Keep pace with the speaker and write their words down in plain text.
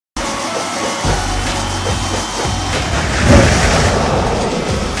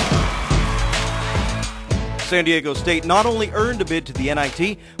San Diego State not only earned a bid to the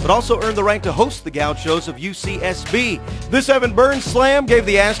NIT, but also earned the right to host the Gauchos of UCSB. This Evan Burns slam gave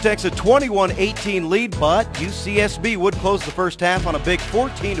the Aztecs a 21-18 lead, but UCSB would close the first half on a big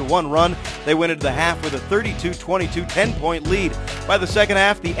 14-1 run. They went into the half with a 32-22 10-point lead. By the second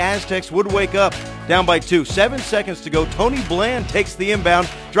half, the Aztecs would wake up. Down by 2, 7 seconds to go, Tony Bland takes the inbound,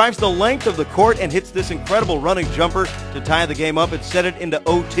 drives the length of the court, and hits this incredible running jumper to tie the game up and set it into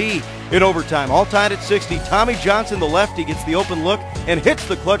OT. In overtime, all tied at 60, Tommy Johnson, the lefty, gets the open look and hits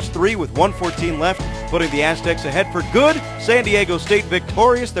the clutch 3 with 1:14 left, putting the Aztecs ahead for good. San Diego State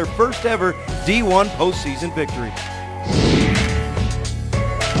victorious, their first ever D1 postseason victory.